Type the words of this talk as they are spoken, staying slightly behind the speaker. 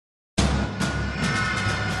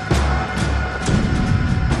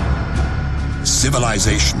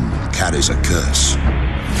Civilization carries a curse.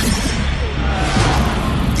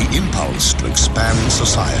 The impulse to expand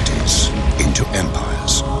societies into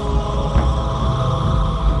empires.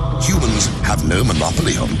 Humans have no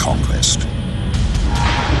monopoly on conquest.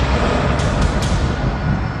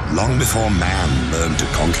 Long before man learned to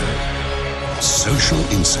conquer, social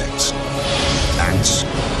insects, ants,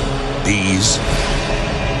 bees,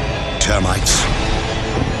 termites,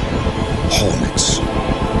 hornets,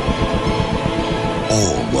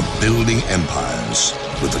 all were building empires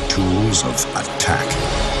with the tools of attack,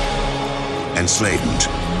 enslavement,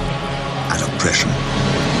 and oppression.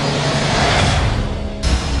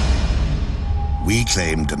 We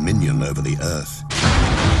claim dominion over the earth,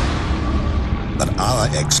 but our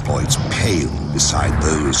exploits pale beside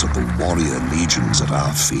those of the warrior legions at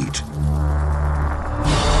our feet.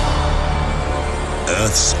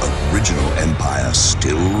 Earth's original empire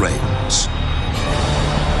still reigns.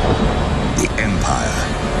 The empire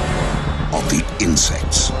of the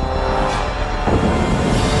insects.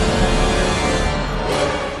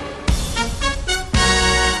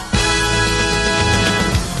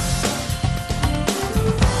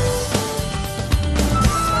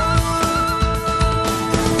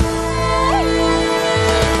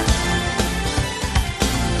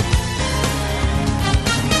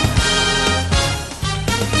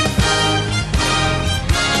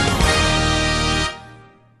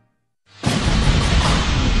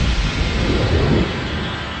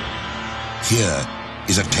 Here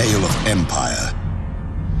is a tale of empire,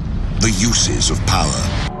 the uses of power,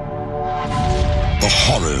 the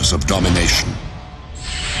horrors of domination,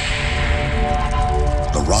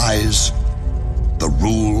 the rise, the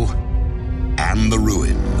rule, and the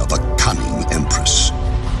ruin of a cunning empress.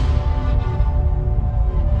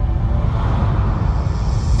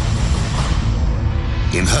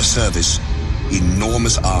 In her service,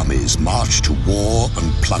 enormous armies march to war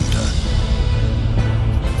and plunder,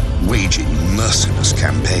 waging merciless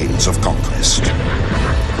campaigns of conquest.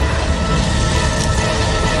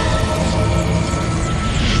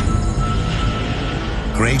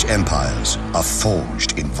 Great empires are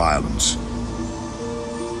forged in violence.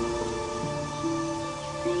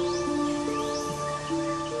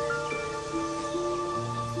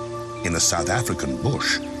 In the South African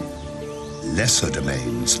bush, lesser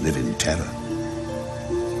domains live in terror.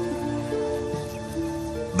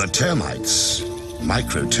 The termites,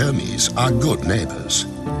 microtermes, are good neighbors.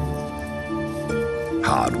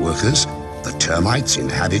 Hard workers, the termites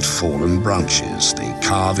inhabit fallen branches they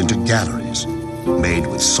carve into galleries made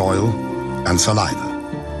with soil and saliva.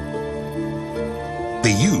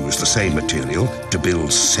 They use the same material to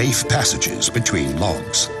build safe passages between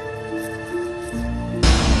logs.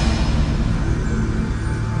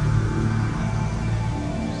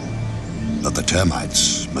 But the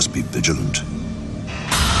termites must be vigilant.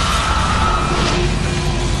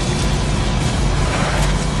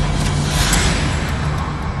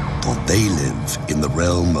 For they live in the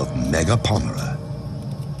realm of Megaponera,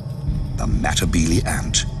 the Matabele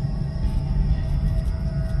ant.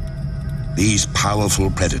 These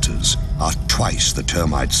powerful predators are twice the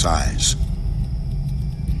termite size.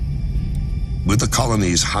 With the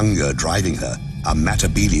colony's hunger driving her, a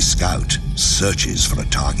Matabele scout searches for a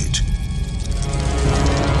target.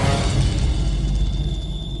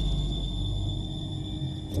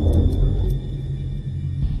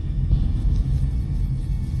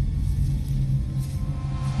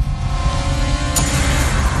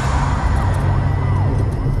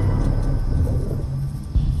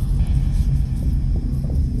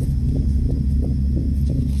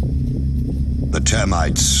 The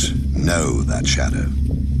termites know that shadow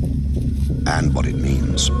and what it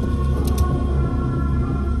means.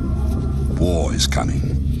 War is coming.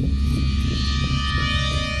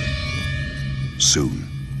 Soon.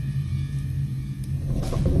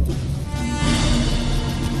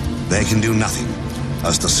 They can do nothing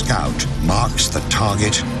as the scout marks the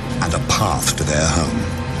target and a path to their home.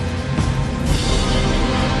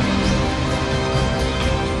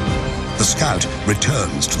 The scout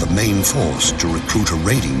returns to the main force to recruit a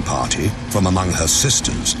raiding party from among her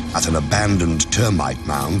sisters at an abandoned termite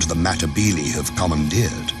mound the Matabele have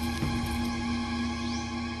commandeered.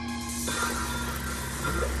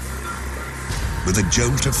 With a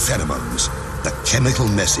jolt of pheromones, the chemical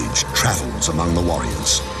message travels among the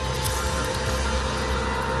warriors.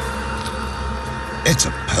 It's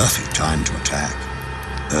a perfect time to attack,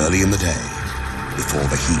 early in the day, before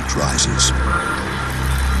the heat rises.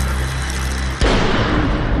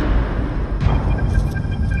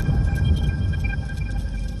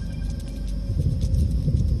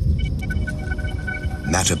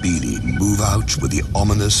 Matabele move out with the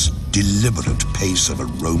ominous, deliberate pace of a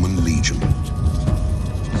Roman legion.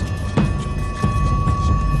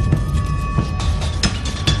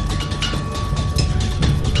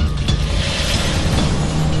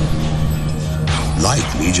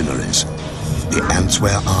 Like legionaries, the ants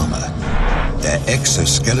wear armor. Their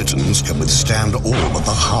exoskeletons can withstand all but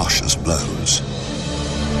the harshest blows.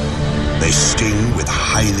 They sting with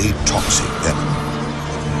highly toxic venom.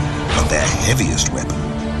 But their heaviest weapon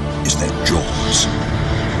is their jaws,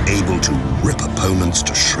 able to rip opponents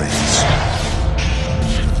to shreds.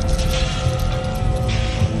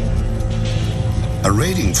 A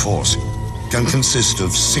raiding force can consist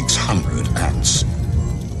of 600 ants.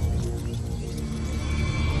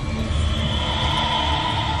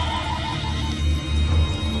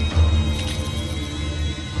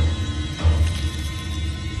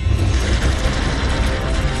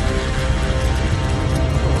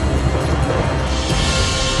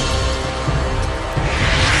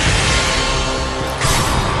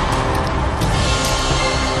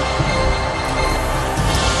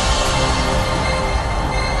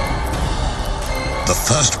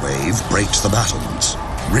 The first wave breaks the battlements,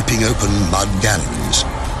 ripping open mud galleries,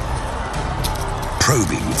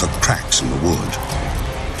 probing for cracks in the wood.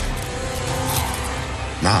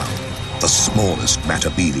 Now, the smallest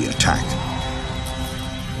Matabele attack.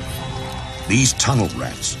 These tunnel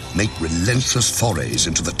rats make relentless forays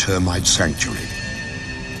into the termite sanctuary.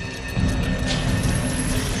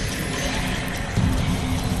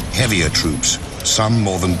 Heavier troops, some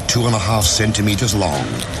more than 2.5 centimeters long,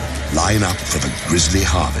 line up for the grisly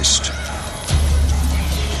harvest.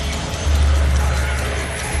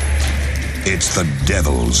 It's the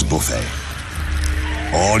devil's buffet.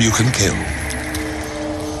 All you can kill,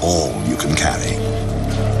 all you can carry.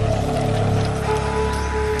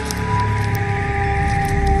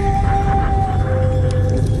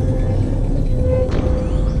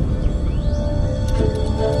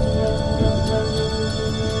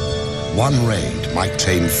 One raid might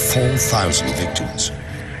claim 4,000 victims.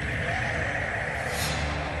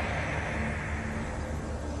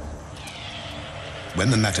 When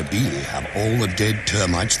the Matabele have all the dead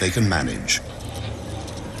termites they can manage,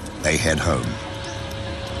 they head home.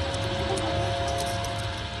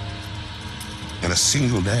 In a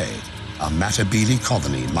single day, a Matabele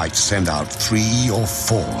colony might send out 3 or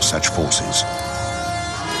 4 such forces.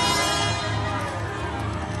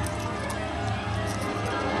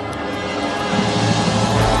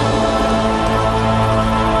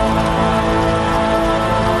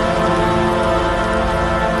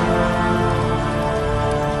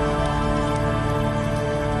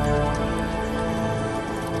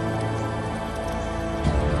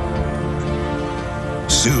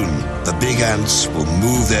 Soon, the big ants will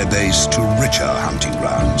move their base to richer hunting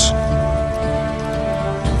grounds.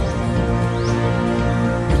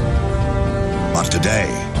 But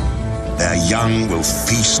today, their young will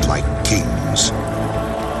feast like kings,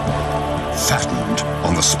 fattened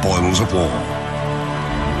on the spoils of war.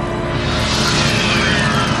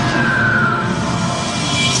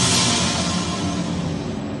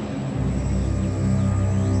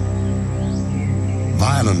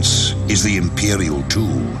 Violence is the imperial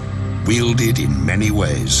tool, wielded in many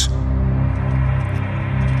ways.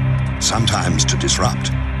 Sometimes to disrupt,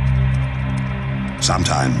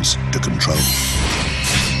 sometimes to control.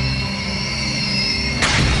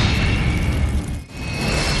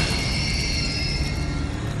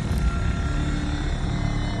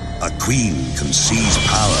 A queen can seize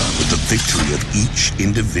power with the victory of each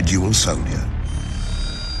individual soldier,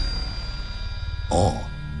 or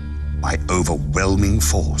by overwhelming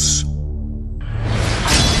force.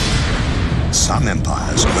 Some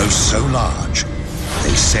empires grow so large,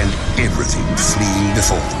 they send everything fleeing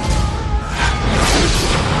before them.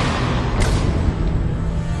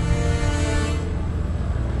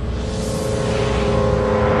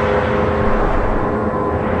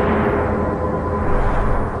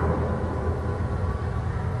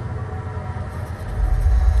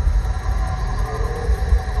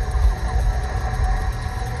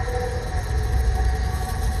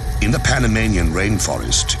 In the Panamanian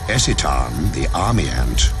rainforest, Esitan, the army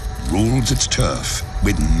ant, rules its turf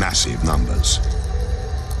with massive numbers.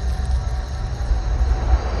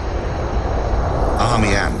 Army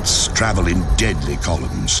ants travel in deadly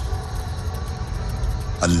columns,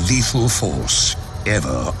 a lethal force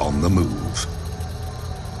ever on the move.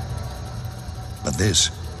 But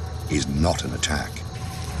this is not an attack.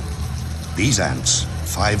 These ants,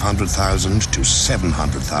 500,000 to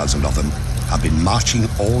 700,000 of them, have been marching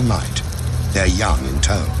all night, their young in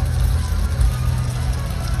tow.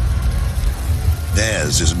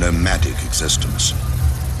 Theirs is a nomadic existence,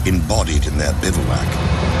 embodied in their bivouac.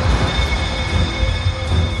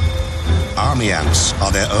 Army ants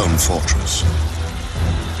are their own fortress.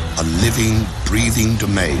 A living, breathing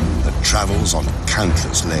domain that travels on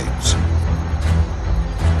countless legs.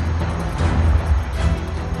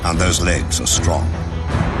 And those legs are strong.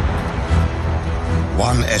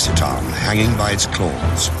 One eciton hanging by its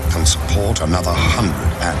claws can support another 100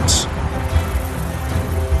 ants.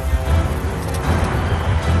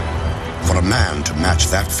 For a man to match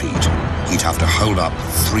that feat, he'd have to hold up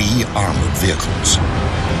 3 armored vehicles.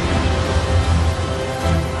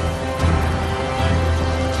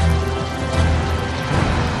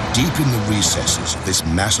 Deep in the recesses of this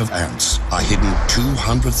mass of ants are hidden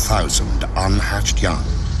 200,000 unhatched young.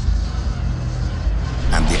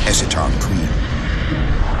 And the eciton queen.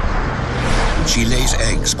 She lays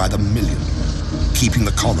eggs by the million, keeping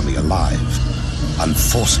the colony alive and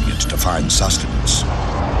forcing it to find sustenance.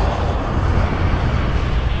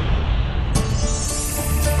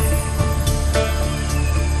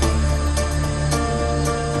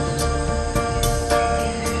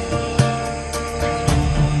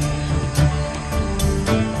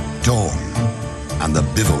 Dawn, and the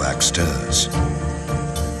bivouac stirs.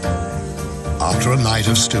 After a night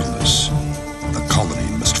of stillness, the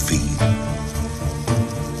colony must feed.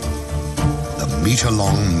 The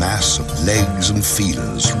meter-long mass of legs and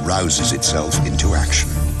feelers rouses itself into action.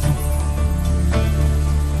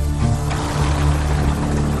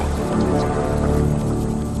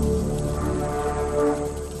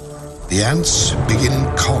 The ants begin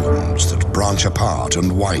in columns that branch apart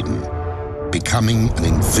and widen, becoming an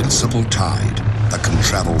invincible tide that can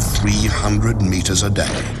travel 300 meters a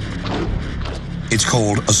day. It's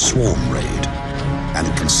called a swarm raid, and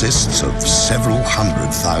it consists of several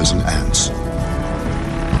 100,000 ants.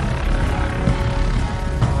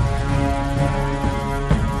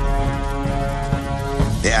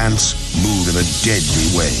 The ants move in a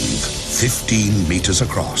deadly wave, 15 meters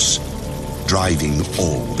across, driving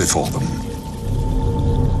all before them.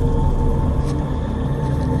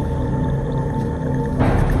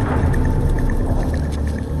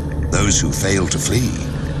 Those who fail to flee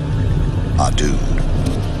are doomed.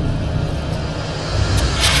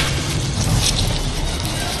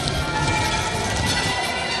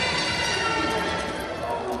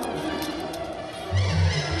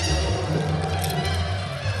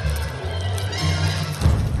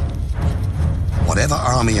 Whatever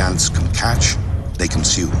army ants can catch, they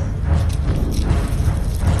consume.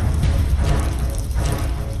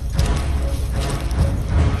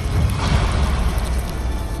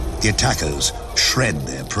 The attackers shred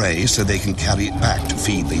their prey so they can carry it back to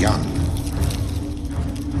feed the young.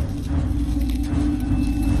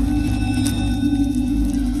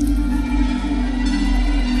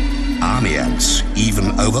 Army ants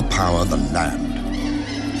even overpower the land.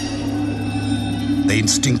 They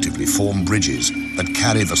instinctively form bridges that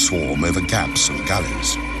carry the swarm over gaps and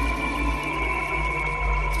gullies.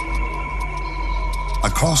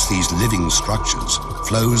 Across these living structures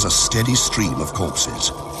flows a steady stream of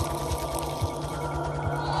corpses.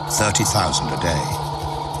 30,000 a day.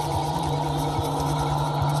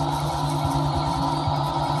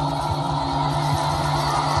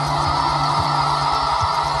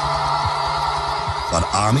 But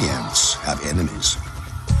army ants have enemies.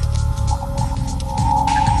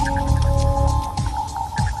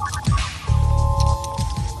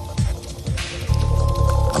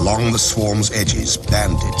 Along the swarm's edges,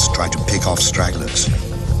 bandits try to pick off stragglers.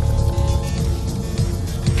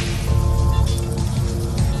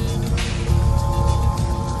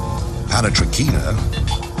 Paratrachina,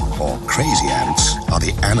 or crazy ants, are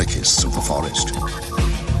the anarchists of the forest.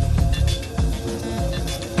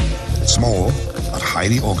 Small, but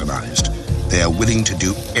highly organized, they are willing to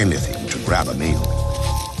do anything to grab a meal.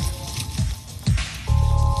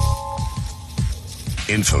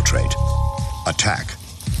 Infiltrate, attack,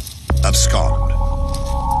 abscond,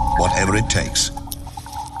 whatever it takes.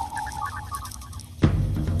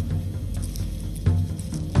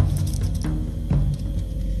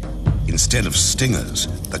 Instead of stingers,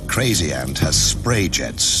 the crazy ant has spray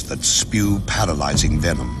jets that spew paralyzing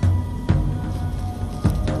venom.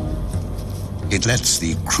 It lets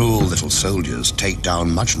the cruel little soldiers take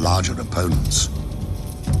down much larger opponents.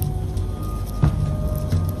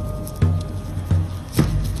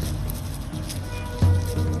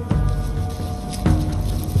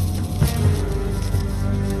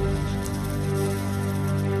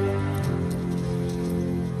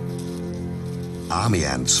 Army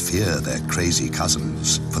ants fear their crazy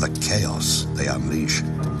cousins for the chaos they unleash.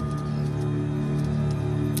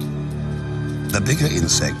 The bigger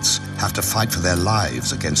insects have to fight for their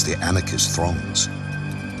lives against the anarchist throngs.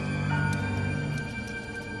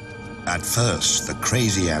 At first, the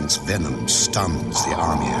crazy ant's venom stuns the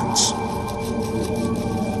army ants.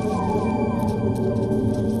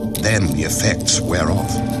 Then the effects wear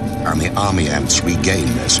off, and the army ants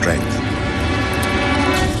regain their strength.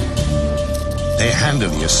 They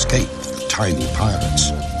handily escape the tiny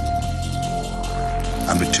pirates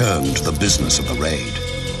and return to the business of the raid.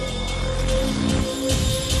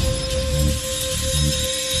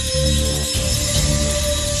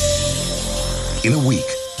 In a week,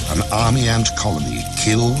 an army ant colony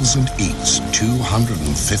kills and eats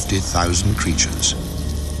 250,000 creatures.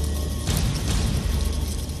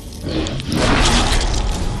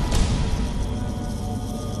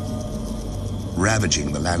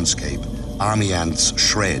 Ravaging the landscape, army ants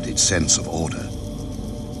shred its sense of order.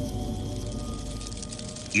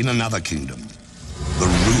 In another kingdom, the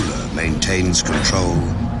ruler maintains control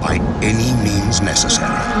by any means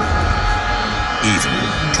necessary,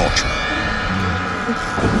 even torture.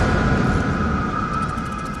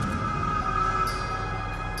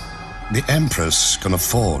 The Empress can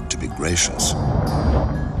afford to be gracious.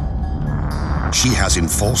 She has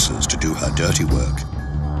enforcers to do her dirty work.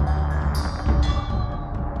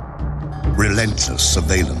 Relentless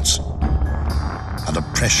surveillance and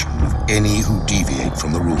oppression of any who deviate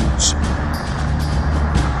from the rules.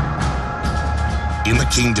 In the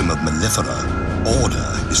kingdom of Mellifera,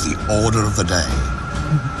 order is the order of the day.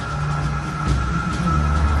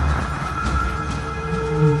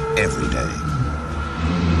 Every day.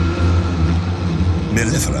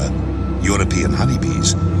 Mellifera, European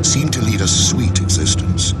honeybees, seem to lead a sweet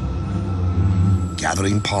existence,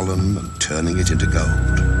 gathering pollen and turning it into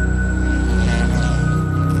gold.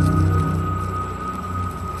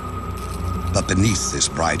 But beneath this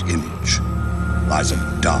bright image lies a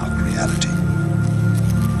dark reality.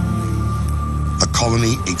 The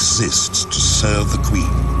colony exists to serve the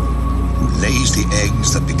queen, who lays the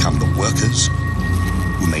eggs that become the workers,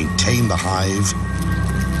 who maintain the hive,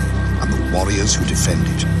 and the warriors who defend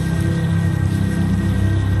it.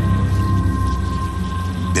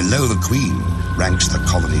 Below the queen ranks the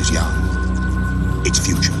colony's young, its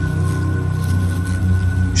future.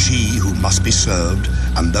 She who must be served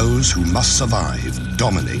and those who must survive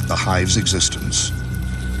dominate the hive's existence.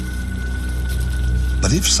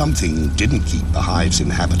 But if something didn't keep the hive's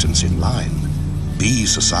inhabitants in line, bee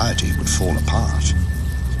society would fall apart.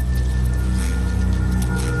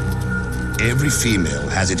 Every female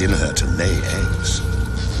has it in her to lay eggs,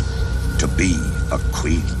 to be a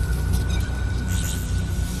queen.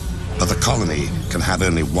 But the colony can have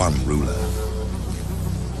only one ruler.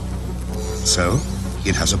 So,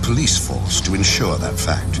 it has a police force to ensure that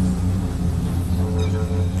fact.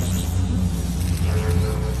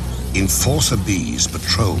 Enforcer bees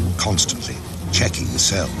patrol constantly, checking the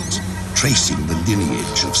cells, tracing the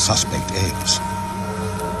lineage of suspect eggs,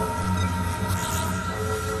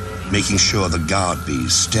 making sure the guard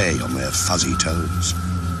bees stay on their fuzzy toes.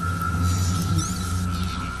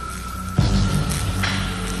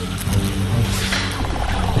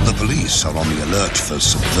 The police are on the alert for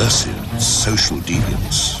subversives, social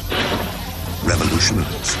deviants,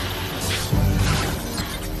 revolutionaries.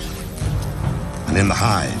 And in the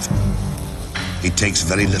hive, it takes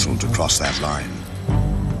very little to cross that line.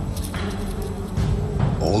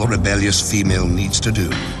 All a rebellious female needs to do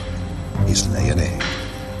is lay an egg.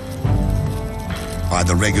 By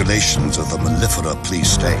the regulations of the Mellifera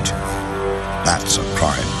police state, that's a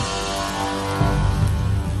crime.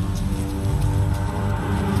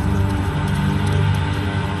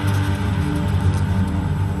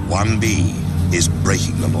 One bee is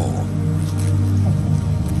breaking the law.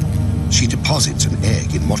 She deposits an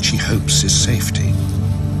egg in what she hopes is safety.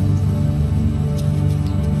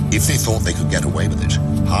 If they thought they could get away with it,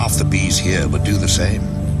 half the bees here would do the same.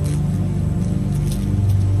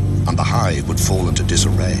 And the hive would fall into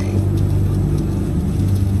disarray.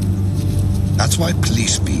 That's why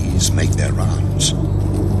police bees make their rounds,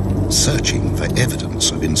 searching for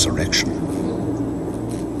evidence of insurrection.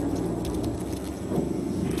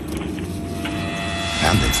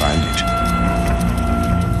 And they find it.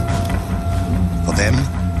 For them,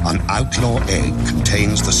 an outlaw egg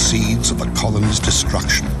contains the seeds of a colony's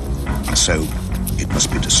destruction, and so it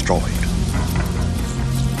must be destroyed.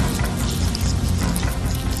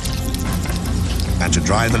 And to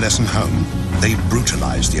drive the lesson home, they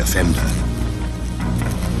brutalize the offender,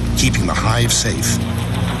 keeping the hive safe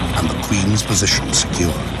and the queen's position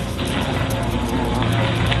secure.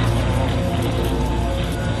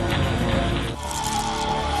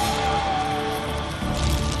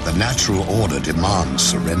 The natural order demands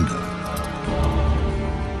surrender.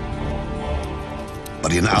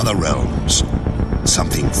 But in other realms,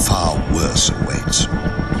 something far worse awaits.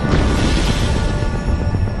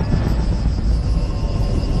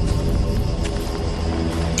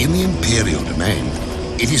 In the imperial domain,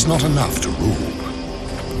 it is not enough to rule.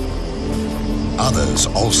 Others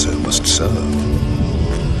also must serve.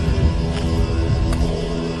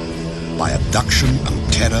 By abduction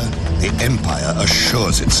and terror, the empire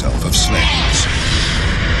assures itself of slaves.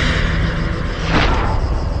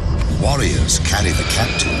 Warriors carry the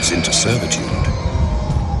captives into servitude.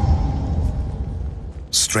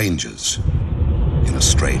 Strangers in a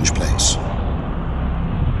strange place.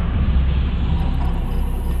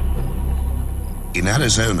 In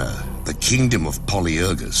Arizona, the kingdom of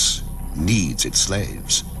Polyergus needs its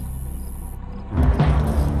slaves.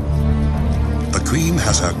 The queen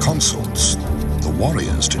has her consorts, the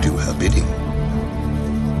warriors, to do her bidding.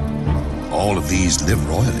 All of these live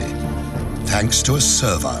royally, thanks to a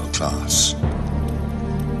servile class.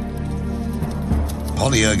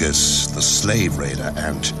 Polyergus, the slave raider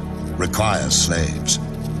ant, requires slaves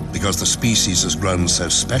because the species has grown so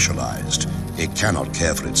specialized it cannot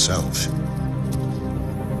care for itself.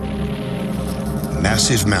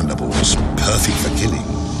 Massive mandibles, perfect for killing,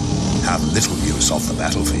 have little use off the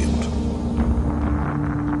battlefield.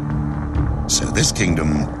 So this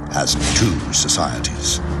kingdom has two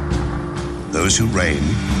societies: those who reign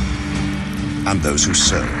and those who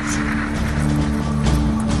serve.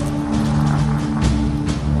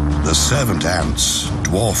 The servant ants,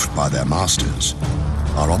 dwarfed by their masters,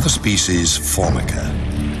 are of the species Formica.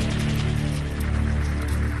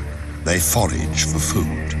 They forage for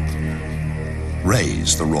food,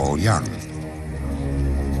 raise the royal young,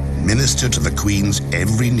 minister to the queen's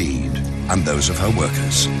every need and those of her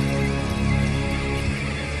workers.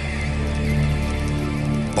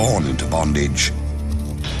 Born into bondage,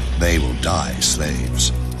 they will die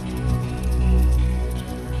slaves.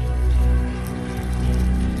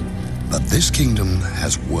 But this kingdom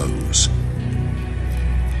has woes.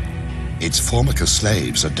 Its Formica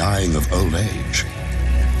slaves are dying of old age.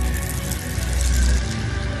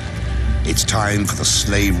 It's time for the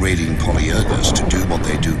slave-raiding Polyergus to do what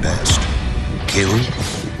they do best: kill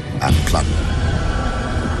and plunder.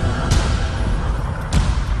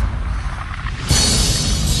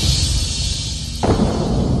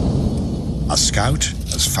 A scout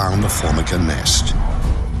has found the Formica nest.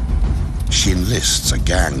 She enlists a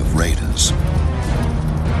gang of raiders.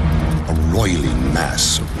 A roiling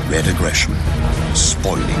mass of red aggression,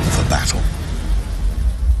 spoiling for battle.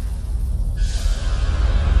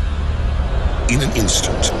 In an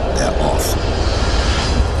instant, they're off.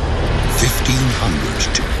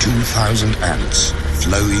 1,500 to 2,000 ants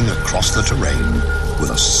flowing across the terrain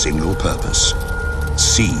with a single purpose: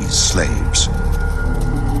 seize slaves.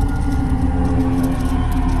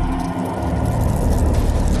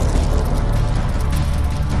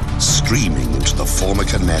 Streaming into the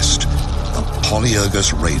Formica nest, the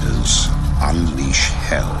Polyergus raiders unleash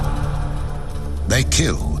hell. They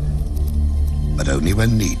kill, but only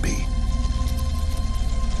when need be.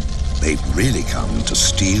 They've really come to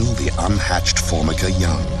steal the unhatched Formica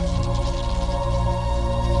young.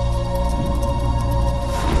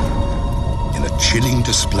 In a chilling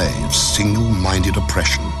display of single-minded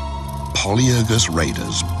oppression, Polyergus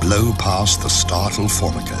raiders blow past the startled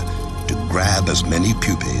Formica to grab as many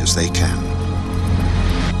pupae as they can.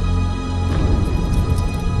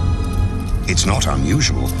 It's not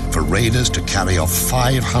unusual for raiders to carry off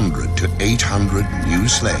 500 to 800 new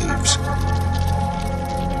slaves,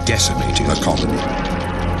 decimating a colony.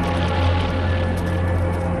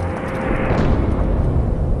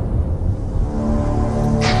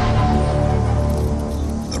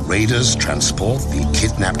 The raiders transport the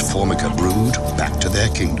kidnapped Formica brood back to their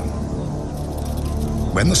kingdom.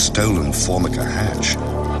 When the stolen Formica hatch,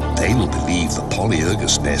 they will believe the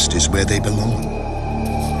Polyergus nest is where they belong.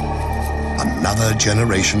 Another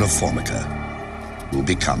generation of Formica will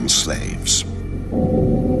become slaves.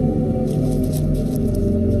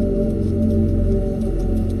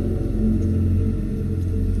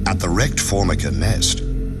 At the wrecked Formica nest,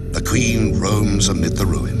 the queen roams amid the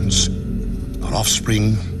ruins, her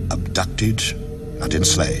offspring abducted and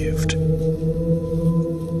enslaved.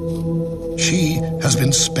 She has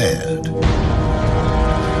been spared.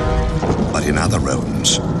 But in other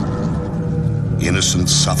realms,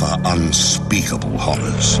 innocents suffer unspeakable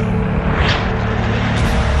horrors.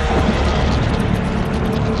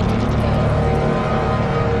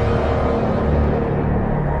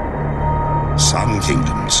 Some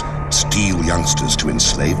kingdoms steal youngsters to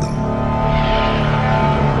enslave them.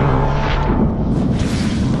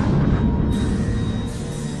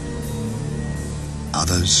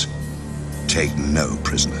 Others take no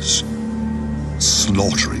prisoners,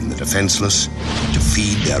 slaughtering the defenseless to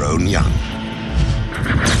feed their own young.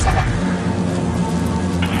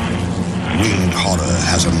 winged horror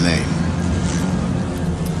has a name.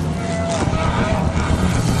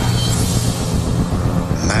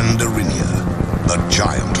 Mandarinia, the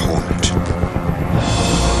giant hornet.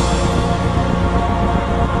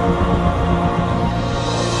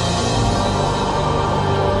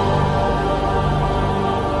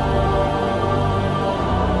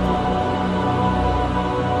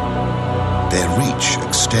 Their reach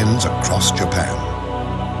extends across Japan.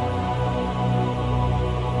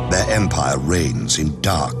 Their empire reigns in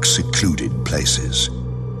dark, secluded places.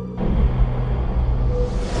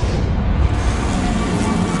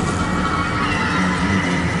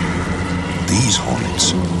 These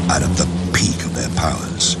hornets are at the peak of their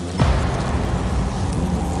powers.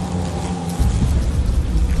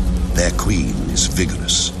 Their queen is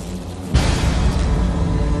vigorous.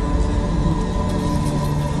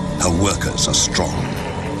 Her workers are strong.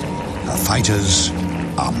 Her fighters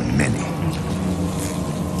are many.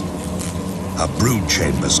 Her brood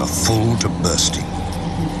chambers are full to bursting.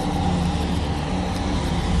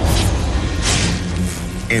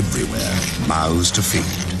 Everywhere, mouths to feed.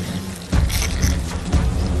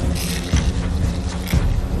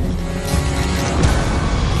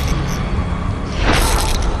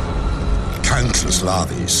 Countless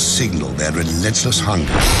larvae signal their relentless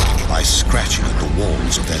hunger by scratching at the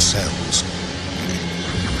walls of their cells.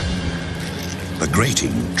 The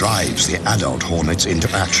grating drives the adult hornets into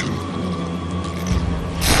action.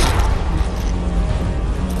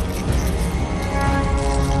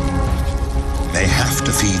 They have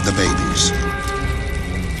to feed the babies,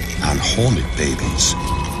 and hornet babies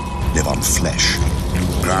live on flesh,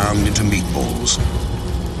 ground into meatballs,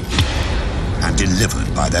 and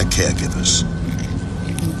delivered by their caregivers.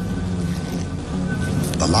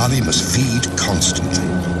 The larvae must feed constantly.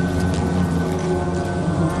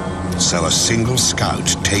 So a single scout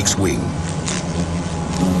takes wing,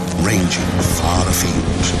 ranging far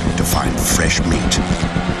afield to find fresh meat.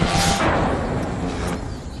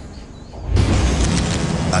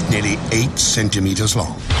 At nearly 8 centimeters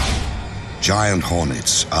long, giant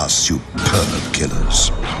hornets are superb killers.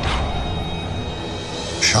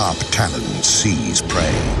 Sharp talons seize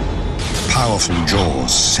prey. Powerful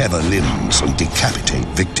jaws sever limbs and decapitate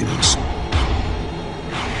victims.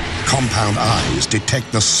 Compound eyes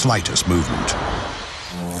detect the slightest movement.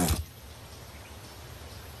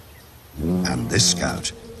 And this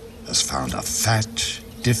scout has found a fat,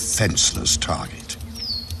 defenseless target.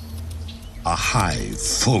 A hive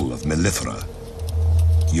full of mellifera,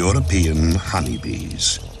 European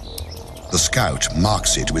honeybees. The scout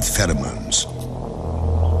marks it with pheromones.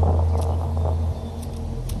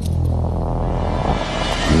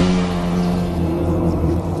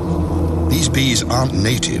 These bees aren't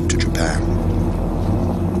native to Japan.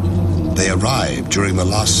 They arrived during the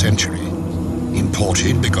last century,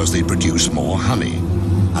 imported because they produce more honey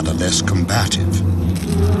and are less combative.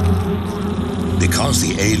 Because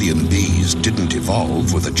the alien bees didn't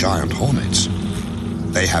evolve with the giant hornets,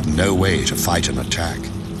 they have no way to fight an attack.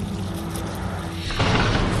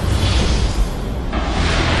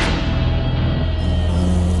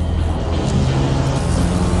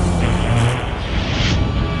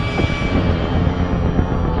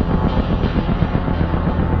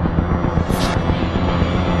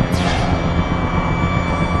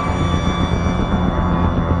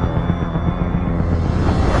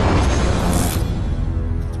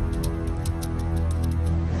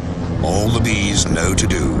 All the bees know to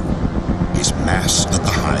do is mass at the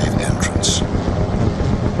hive entrance.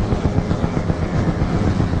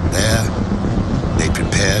 There, they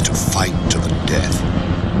prepare to fight to the death.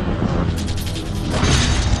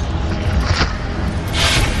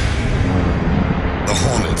 The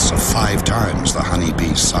hornets are 5 times the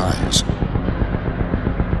honeybee's size,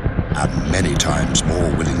 and many times more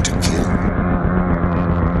willing to kill.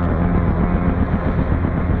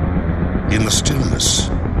 In the stillness,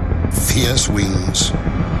 fierce wings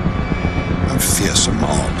and fearsome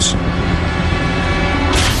odds.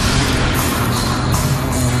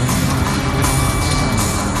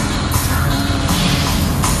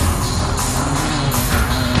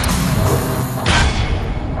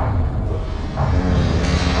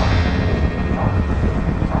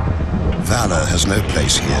 Valor has no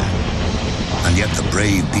place here, and yet the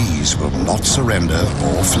brave bees will not surrender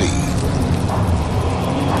or flee.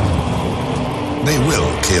 They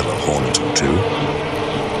will kill a hornet or 2.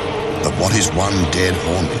 But what is one dead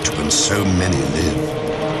hornet when so many live?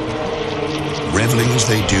 Reveling as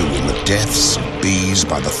they do in the deaths of bees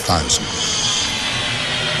by the thousand.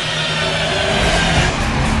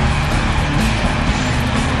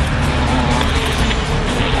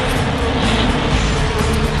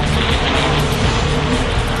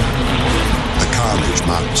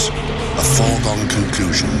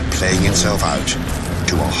 explosion playing itself out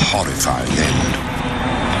to a horrifying end.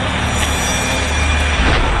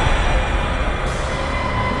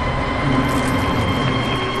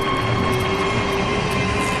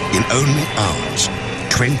 In only hours,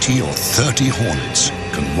 20 or 30 hornets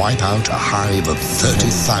can wipe out a hive of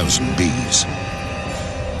 30,000 bees.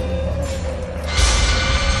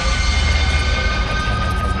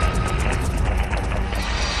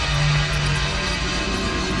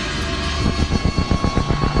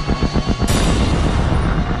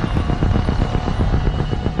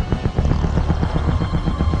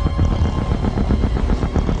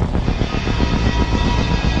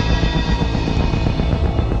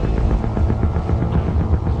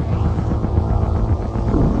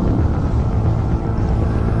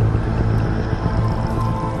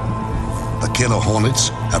 Killer hornets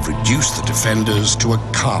have reduced the defenders to a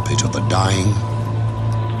carpet of the dying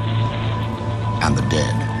and the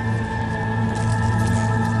dead.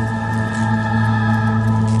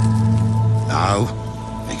 Now,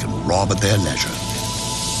 they can rob at their leisure,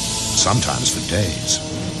 sometimes for days.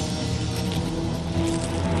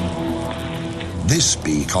 This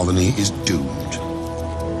bee colony is doomed.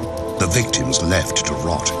 The victims left to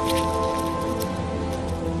rot.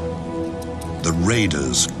 The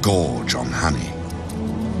raiders gorge on honey,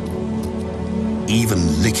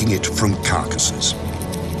 even licking it from carcasses.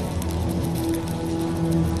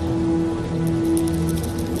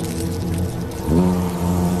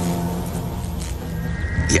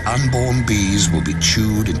 The unborn bees will be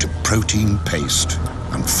chewed into protein paste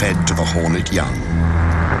and fed to the hornet young.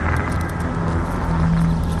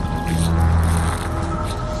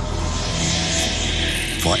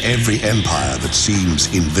 For every empire that seems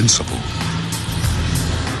invincible,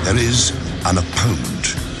 there is an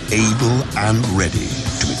opponent able and ready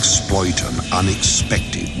to exploit an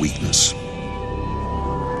unexpected weakness.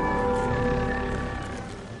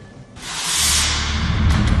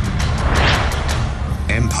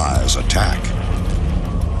 Empires attack,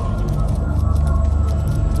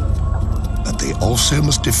 but they also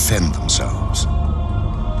must defend themselves.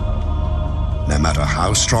 No matter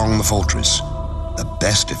how strong the fortress, the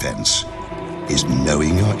best defense is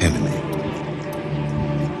knowing your enemy.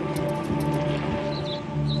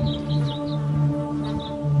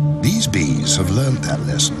 These bees have learned that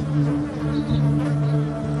lesson.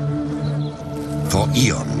 For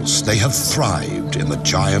eons, they have thrived in the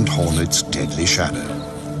giant hornet's deadly shadow.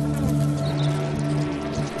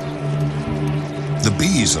 The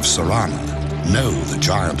bees of Sarana know the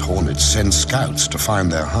giant hornets send scouts to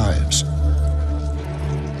find their hives.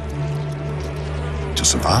 To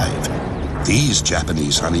survive, these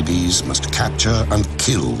Japanese honeybees must capture and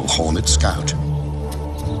kill the hornet scout.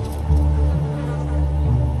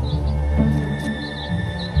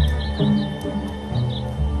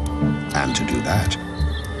 And to do that,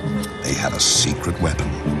 they have a secret weapon.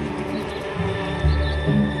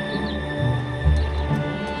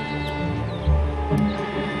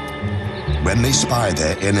 When they spy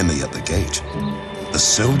their enemy at the gate, the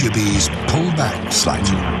soldier bees pull back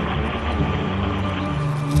slightly.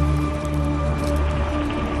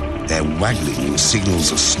 Their waggling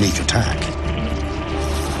signals a sneak attack.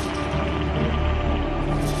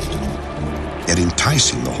 They're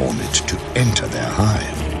enticing the hornet to enter their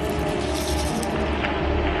hive.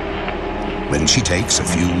 When she takes a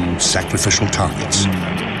few sacrificial targets,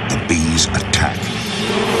 the bees attack.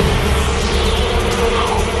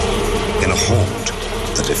 In a horde,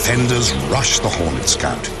 the defenders rush the hornet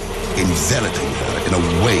scout, enveloping her in a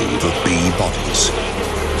wave of bee bodies.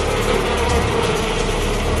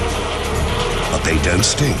 But they don't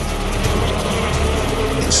sting.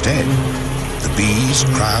 Instead, the bees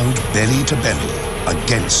crowd belly to belly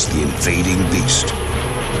against the invading beast.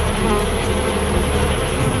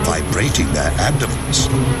 Vibrating their abdomens,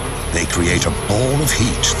 they create a ball of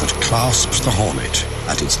heat that clasps the hornet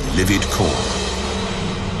at its livid core.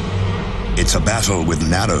 It's a battle with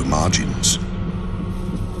narrow margins.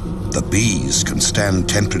 The bees can stand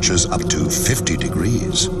temperatures up to 50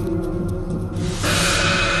 degrees.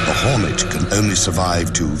 The hornet can only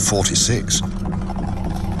survive to 46.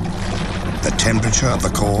 The temperature of the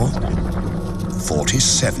core,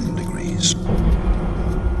 47 degrees.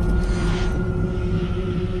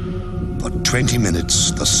 For 20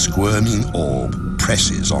 minutes, the squirming orb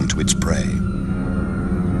presses onto its prey.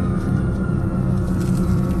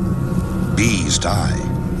 Bees die.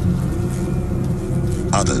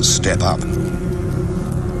 Others step up.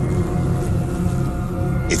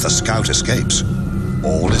 If the scout escapes,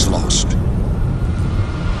 all is lost.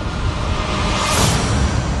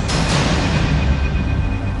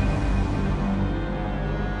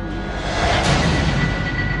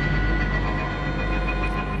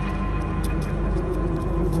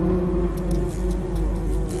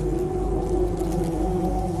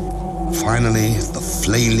 finally, the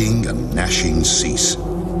flailing and gnashing cease.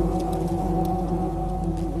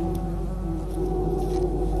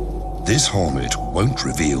 This hornet won't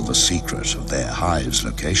reveal the secret of their hive's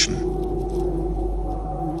location.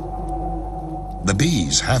 The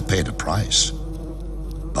bees have paid a price,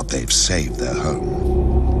 but they've saved their home.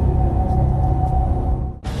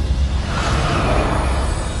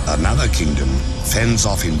 Another kingdom fends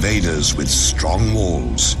off invaders with strong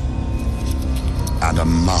walls and a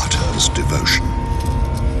martyr's devotion.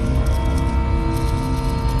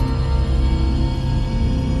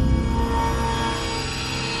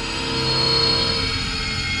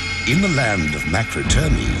 In the land of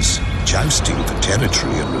Macrotermes, jousting for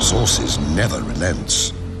territory and resources never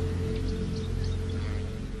relents.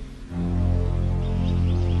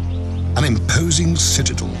 An imposing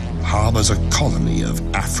citadel harbors a colony of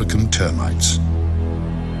African termites.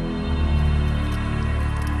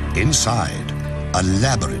 Inside, a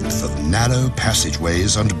labyrinth of narrow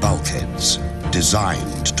passageways and bulkheads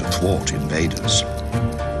designed to thwart invaders.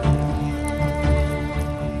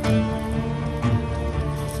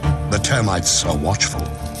 The termites are watchful,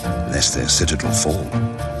 lest their citadel fall.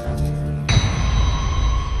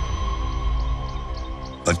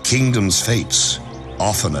 But kingdoms' fates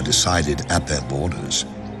often are decided at their borders.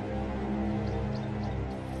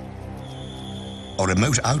 A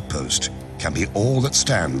remote outpost can be all that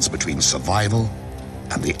stands between survival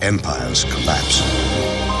and the empire's collapse.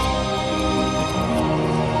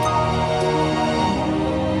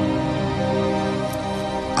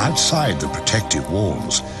 Outside the protective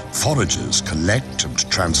walls, foragers collect and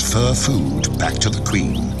transfer food back to the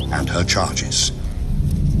queen and her charges.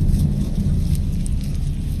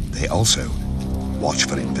 They also watch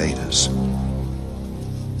for invaders.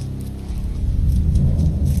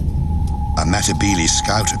 A Matabele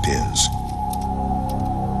scout appears.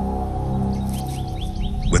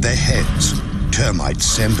 With their heads, termites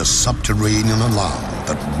send a subterranean alarm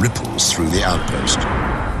that ripples through the outpost.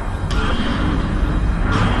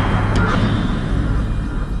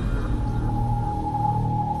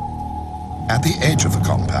 At the edge of the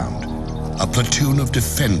compound, a platoon of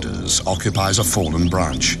defenders occupies a fallen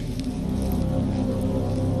branch.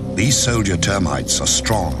 These soldier termites are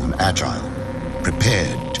strong and agile,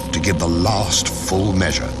 prepared to give the last full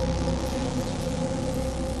measure.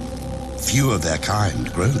 Few of their kind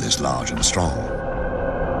grow this large and strong.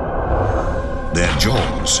 Their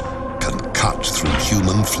jaws can cut through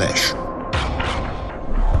human flesh.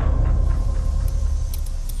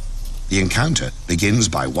 The encounter begins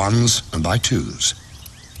by ones and by twos.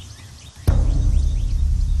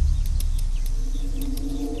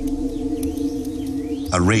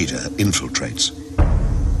 A raider infiltrates.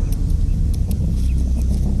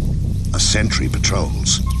 A sentry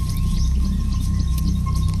patrols.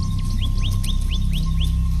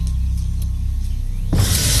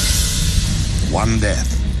 One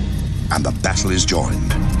death, and the battle is joined.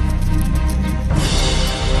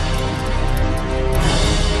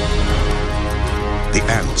 The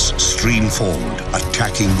ants stream forward,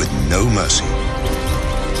 attacking with no mercy.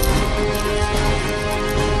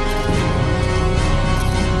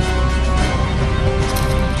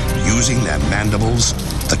 Using their mandibles,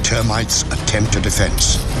 the termites attempt a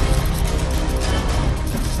defense.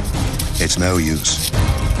 It's no use.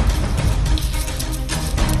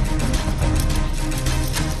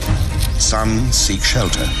 Some seek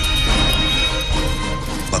shelter,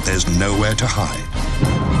 but there's nowhere to hide.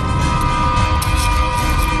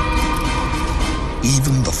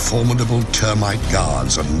 Even the formidable termite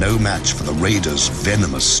guards are no match for the raiders'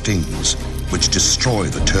 venomous stings, which destroy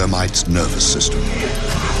the termite's nervous system.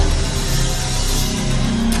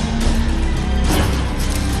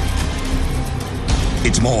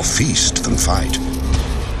 It's more feast than fight,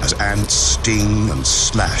 as ants sting and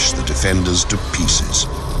slash the defenders to pieces.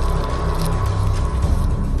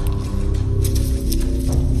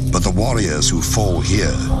 But the warriors who fall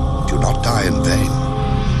here do not die in vain.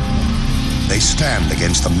 They stand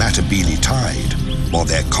against the Matabele tide, while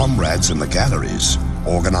their comrades in the galleries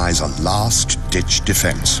organize a last-ditch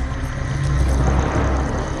defense.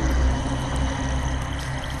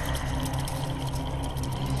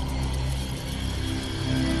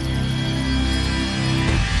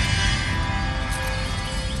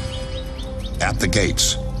 At the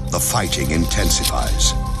gates, the fighting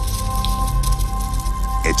intensifies.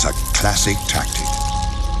 It's a classic tactic.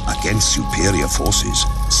 Against superior forces,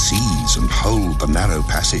 seize and hold the narrow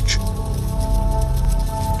passage.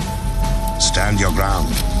 Stand your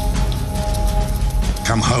ground.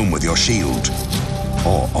 Come home with your shield,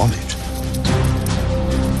 or on it.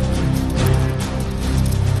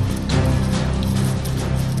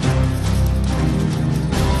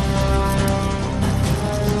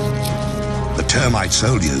 Termite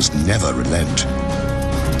soldiers never relent.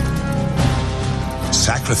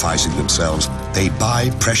 Sacrificing themselves, they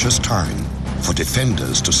buy precious time for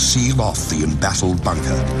defenders to seal off the embattled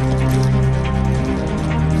bunker.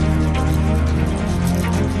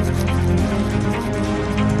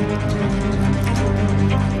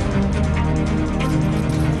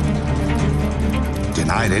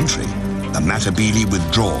 Denied entry, the Matabele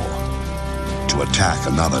withdraw to attack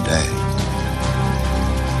another day.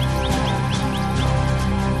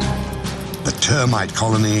 The termite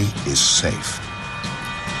colony is safe,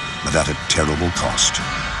 but at a terrible cost.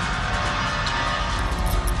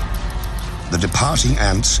 The departing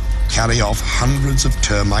ants carry off hundreds of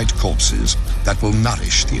termite corpses that will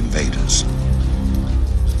nourish the invaders.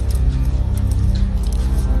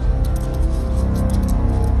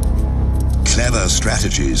 Clever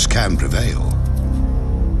strategies can prevail.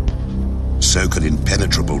 So can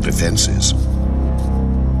impenetrable defenses.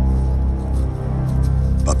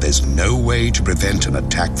 But there's no way to prevent an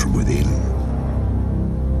attack from within.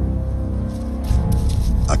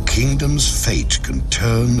 A kingdom's fate can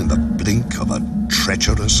turn in the blink of a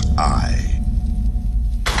treacherous eye.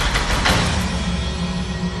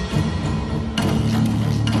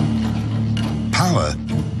 Power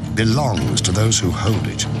belongs to those who hold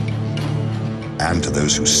it, and to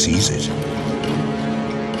those who seize it.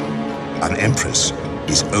 An empress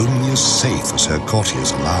is only as safe as her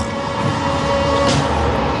courtiers allow.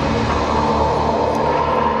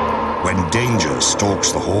 When danger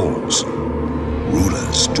stalks the halls,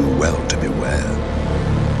 rulers do well to beware.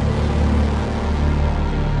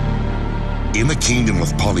 In the kingdom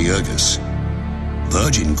of Polyergus,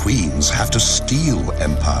 virgin queens have to steal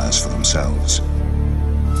empires for themselves.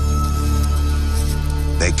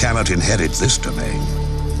 They cannot inherit this domain.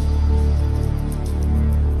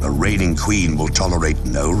 The reigning queen will tolerate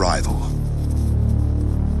no rival.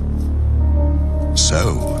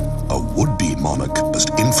 So, a would-be monarch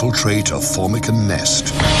must infiltrate a Formican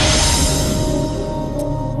nest,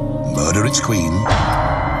 murder its queen,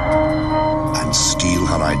 and steal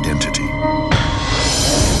her identity.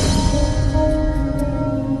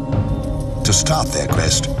 To start their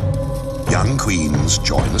quest, young queens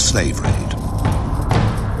join a slave raid.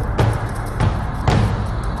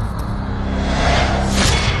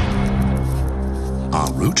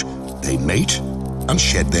 En route, they mate and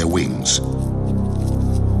shed their wings,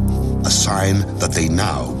 a sign that they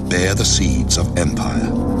now bear the seeds of empire.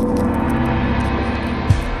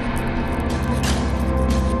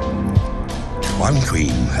 One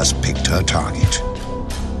queen has picked her target.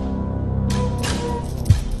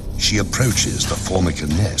 She approaches the Formica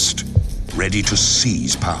nest, ready to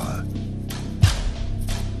seize power.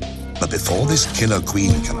 But before this killer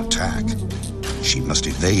queen can attack, she must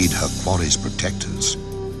evade her quarry's protectors.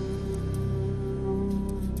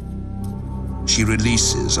 She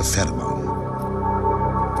releases a pheromone.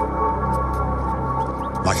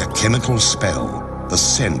 Like a chemical spell, the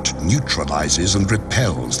scent neutralizes and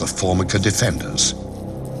repels the Formica defenders.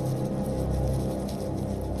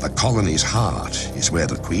 The colony's heart is where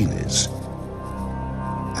the queen is,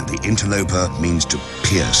 and the interloper means to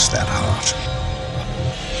pierce that heart.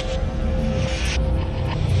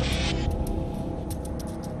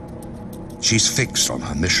 She's fixed on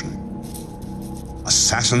her mission: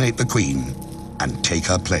 assassinate the queen and take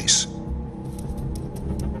her place.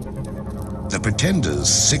 The Pretender's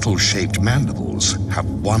sickle-shaped mandibles have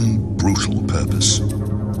one brutal purpose.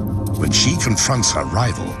 When she confronts her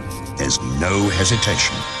rival, there's no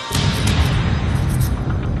hesitation.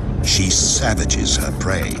 She savages her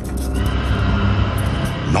prey,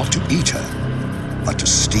 not to eat her, but to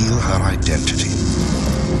steal her identity.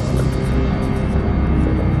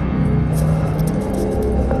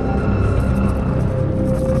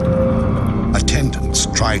 Attendants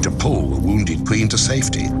try to pull the wounded queen to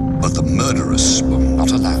safety, but the murderess will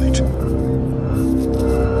not allow it.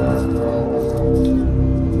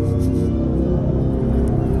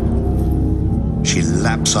 She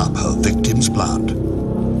laps up her victim's blood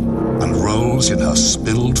and rolls in her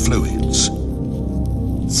spilled fluids,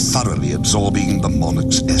 thoroughly absorbing the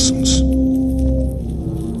monarch's essence.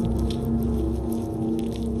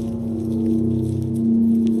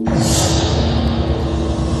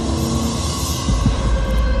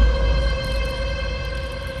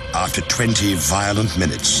 After 20 violent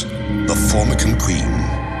minutes, the Formican queen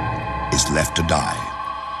is left to die.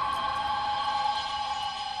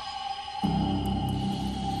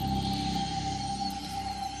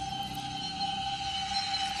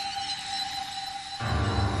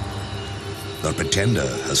 The Pretender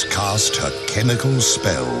has cast her chemical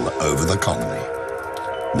spell over the colony.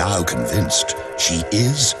 Now convinced, she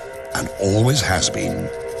is, and always has been,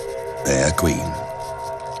 their queen.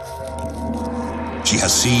 She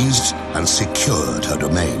has seized and secured her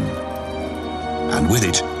domain, and with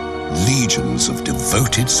it, legions of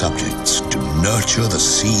devoted subjects to nurture the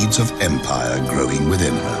seeds of empire growing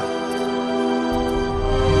within her.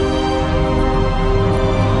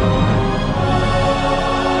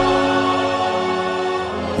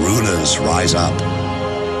 Rulers rise up,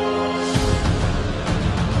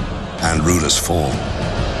 and rulers fall.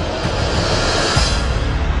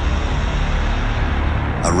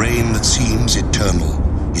 A reign that seems eternal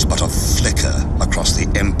is but a flicker across the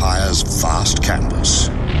empire's vast canvas.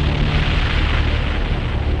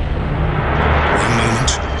 One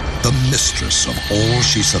moment, the mistress of all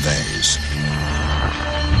she surveys.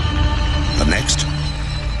 The next,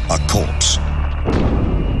 a corpse,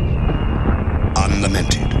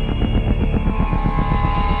 unlamented,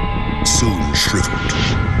 soon shriveled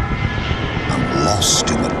and lost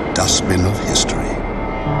in the dustbin of history.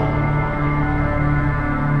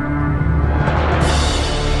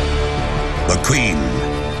 The Queen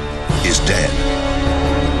is dead.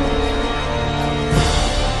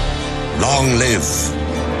 Long live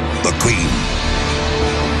the Queen.